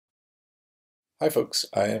Hi folks,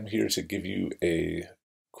 I am here to give you a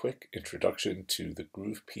quick introduction to the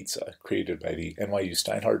Groove Pizza created by the NYU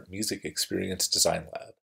Steinhardt Music Experience Design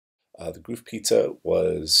Lab. The Groove Pizza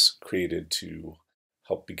was created to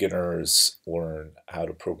help beginners learn how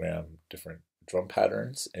to program different drum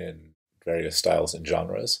patterns in various styles and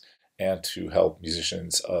genres, and to help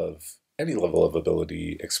musicians of any level of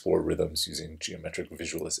ability explore rhythms using geometric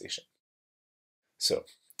visualization. So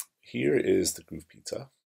here is the Groove Pizza.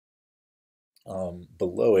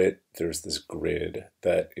 Below it, there's this grid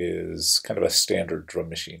that is kind of a standard drum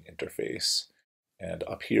machine interface. And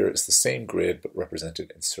up here is the same grid, but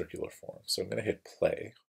represented in circular form. So I'm going to hit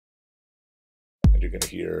play, and you're going to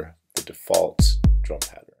hear the default drum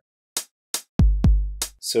pattern.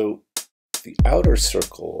 So the outer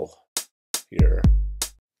circle here,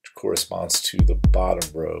 which corresponds to the bottom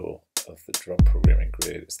row of the drum programming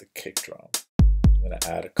grid, is the kick drum. I'm going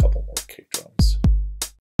to add a couple more kick drums.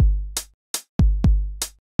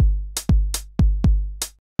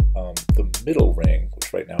 The middle ring,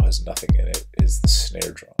 which right now has nothing in it, is the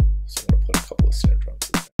snare drum. So I'm going to put a couple of snare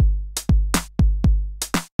drums in there.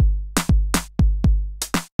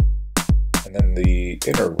 And then the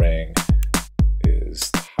inner ring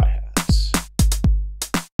is the hi-hats.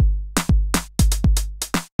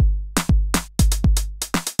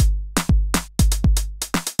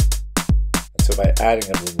 And so by adding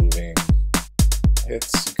and removing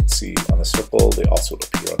hits, you can see on the circle, they also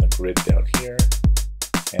appear on the grid down here.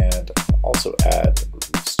 And also add and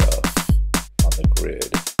remove stuff on the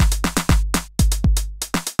grid,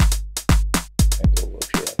 and it will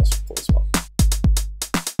appear on the circle as well.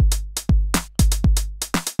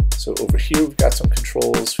 So over here we've got some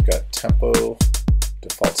controls. We've got tempo,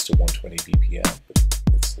 defaults to 120 BPM, but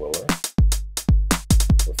it's slower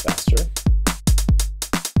or faster.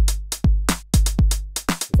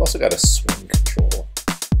 We've also got a swing control.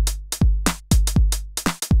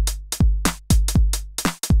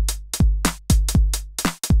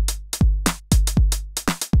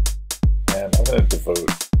 And I'm going to devote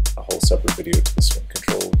a whole separate video to the swing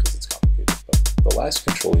control because it's complicated. But the last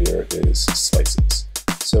control here is slices.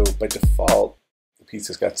 So by default, the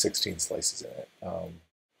pizza's got 16 slices in it,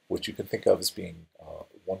 which you can think of as being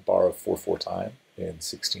 1 bar of 4/4 time in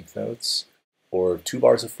 16th notes, or 2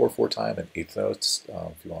 bars of 4/4 time in 8th notes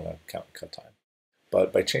if you want to count and cut time.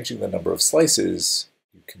 But by changing the number of slices,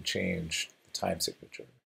 you can change the time signature.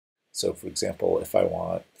 So for example, if I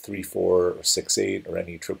want 3/4 or 6/8 or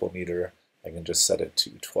any triple meter, I can just set it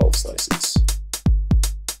to 12 slices.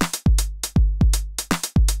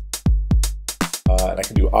 And I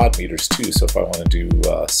can do odd meters too, so if I want to do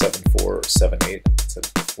 7/4 or 7/8, I can set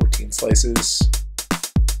it to 14 slices.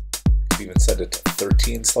 I can even set it to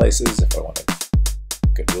 13 slices if I want to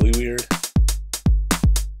get really weird.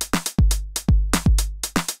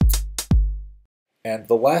 And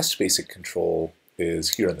the last basic control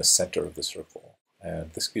is here in the center of the circle,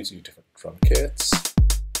 and this gives you different drum kits.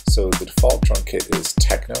 So the default drum kit is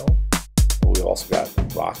techno, but we've also got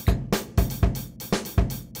rock,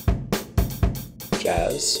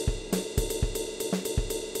 jazz,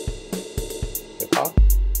 hip hop,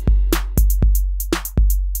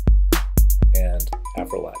 and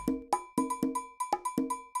Afro-Latin.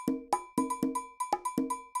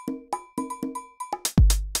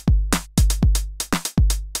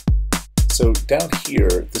 So down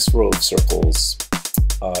here, this row of circles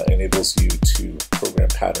enables you to program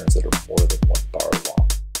patterns that are more than 1 bar long.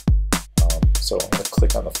 So I'm going to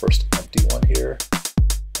click on the first empty one here,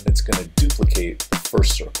 and it's going to duplicate the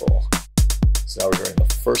first circle. So now we're hearing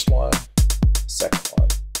the first one, second one,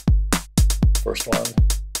 first one,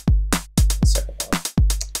 second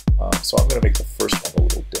one. So I'm going to make the first one a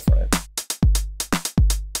little different.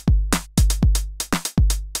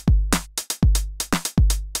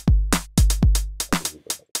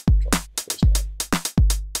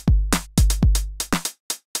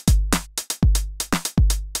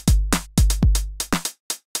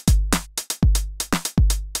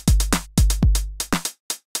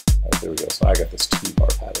 There we go, so I got this 2-bar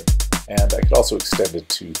pattern. And I could also extend it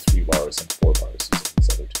to 3 bars and 4 bars using these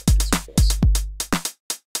other 2 empty circles.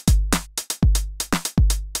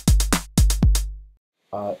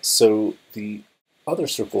 So the other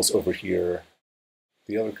circles over here,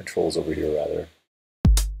 the other controls over here rather,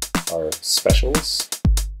 are specials.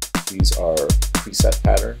 These are preset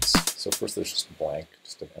patterns. So first there's just blank,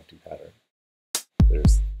 just an empty pattern.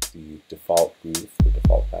 There's the default groove, the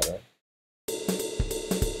default pattern.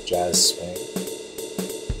 Jazz swing,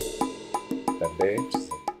 bembe, which is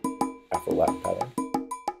an Afro-Latin pattern,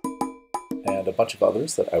 and a bunch of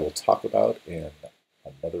others that I will talk about in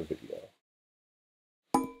another video.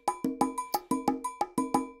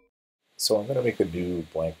 So I'm going to make a new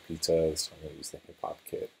blank pizza, so I'm going to use the hip hop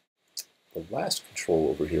kit. The last control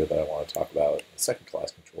over here that I want to talk about, the second to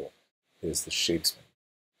last control, is the shapes menu.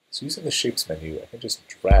 So using the shapes menu, I can just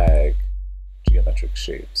drag geometric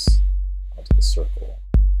shapes onto the circle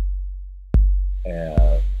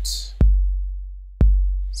and see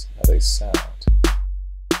how they sound.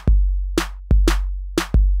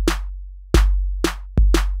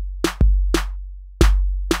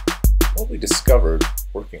 What we discovered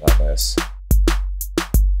working on this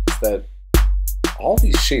is that all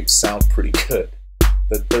these shapes sound pretty good.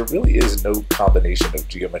 That there really is no combination of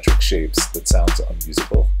geometric shapes that sounds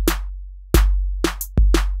unmusical.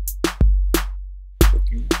 But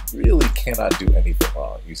you really cannot do anything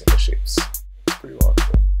wrong using the shapes. It's pretty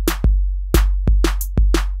remarkable.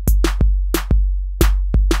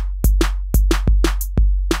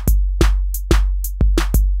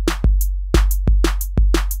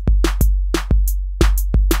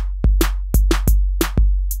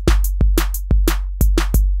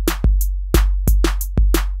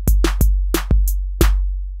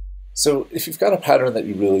 So if you've got a pattern that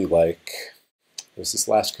you really like, there's this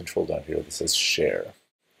last control down here that says share.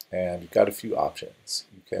 And you've got a few options.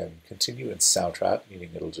 You can continue in Soundtrap, meaning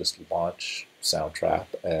it'll just launch Soundtrap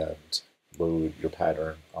and load your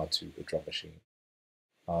pattern onto the drum machine.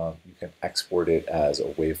 You can export it as a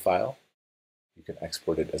WAV file. You can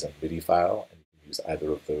export it as a MIDI file, and you can use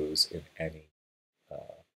either of those in any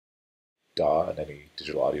DAW and any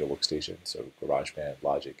digital audio workstation, so GarageBand,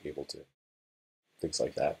 Logic, Ableton, things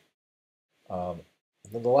like that. And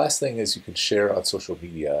then the last thing is you can share on social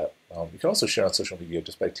media. You can also share on social media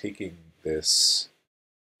just by taking this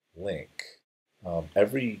link.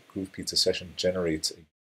 Every Groove Pizza session generates a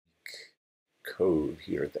unique code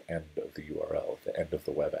here at the end of the URL, at the end of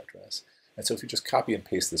the web address. And so if you just copy and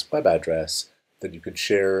paste this web address, then you can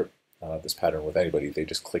share this pattern with anybody. They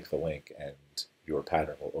just click the link and your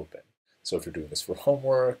pattern will open. So if you're doing this for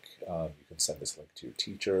homework, you can send this link to your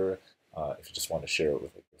teacher. If you just want to share it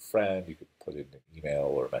with your friend, you could put it in an email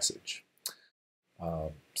or a message.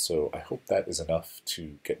 So I hope that is enough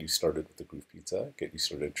to get you started with the Groove Pizza, get you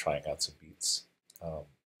started trying out some beats.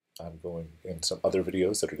 I'm going in some other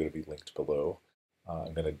videos that are going to be linked below.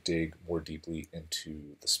 I'm going to dig more deeply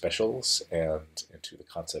into the specials and into the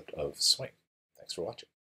concept of swing. Thanks for watching.